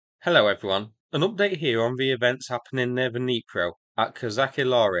Hello everyone, an update here on the events happening near the Dnipro at Kozachi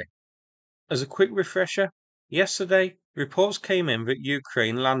Laheri. As a quick refresher, yesterday reports came in that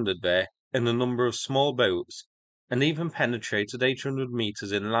Ukraine landed there in a number of small boats and even penetrated 800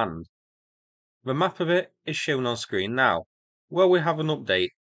 meters inland. The map of it is shown on screen now. Well, we have an update.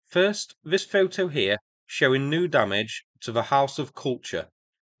 First, this photo here showing new damage to the House of Culture,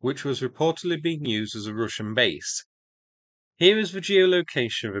 which was reportedly being used as a Russian base. Here is the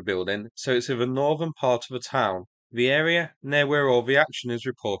geolocation of the building, so it's in the northern part of the town, the area near where all the action is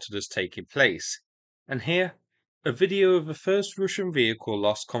reported as taking place. And here, a video of the first Russian vehicle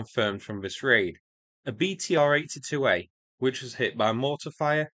loss confirmed from this raid, a BTR-82A, which was hit by mortar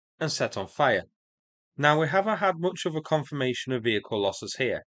fire and set on fire. Now, we haven't had much of a confirmation of vehicle losses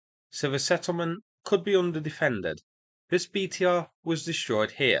here, so the settlement could be under-defended. This BTR was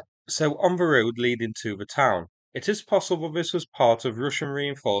destroyed here, so on the road leading to the town. It is possible this was part of Russian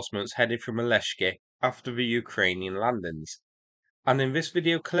reinforcements headed from Aleshki after the Ukrainian landings. And in this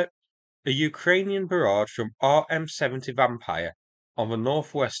video clip, a Ukrainian barrage from RM-70 Vampire on the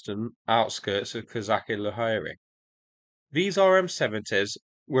northwestern outskirts of Kozachi Laheri. These RM-70s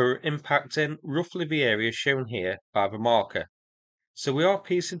were impacting roughly the area shown here by the marker. So we are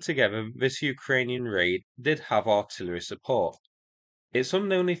piecing together this Ukrainian raid did have artillery support. It's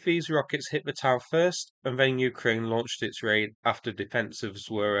unknown if these rockets hit the town first and then Ukraine launched its raid after defensives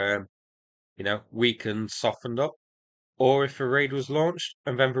were, weakened, softened up, or if a raid was launched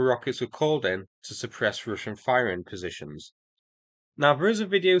and then the rockets were called in to suppress Russian firing positions. Now, there is a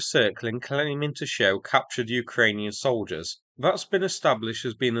video circling claiming to show captured Ukrainian soldiers. That's been established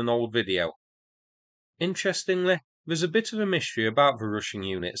as being an old video. Interestingly, there's a bit of a mystery about the Russian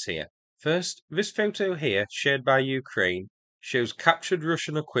units here. First, this photo here, shared by Ukraine, shows captured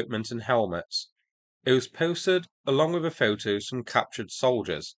Russian equipment and helmets. It was posted along with the photos from captured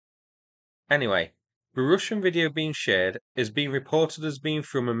soldiers. Anyway, the Russian video being shared is being reported as being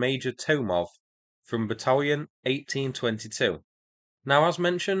from a Major Tomov from Battalion 1822. Now, as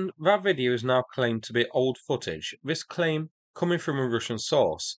mentioned, that video is now claimed to be old footage, this claim coming from a Russian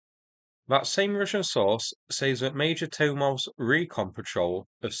source. That same Russian source says that Major Tomov's recon patrol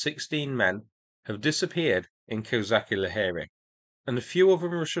of 16 men have disappeared in Kozachi Laheri, and a few other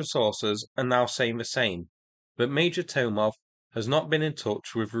Russian sources are now saying the same, but Major Tomov has not been in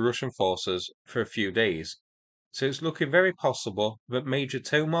touch with the Russian forces for a few days, so it's looking very possible that Major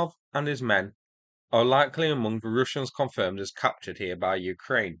Tomov and his men are likely among the Russians confirmed as captured here by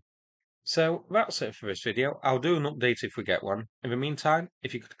Ukraine. So that's it for this video. I'll do an update if we get one. In the meantime,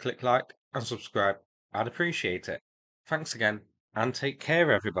 if you could click like and subscribe, I'd appreciate it. Thanks again, and take care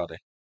everybody.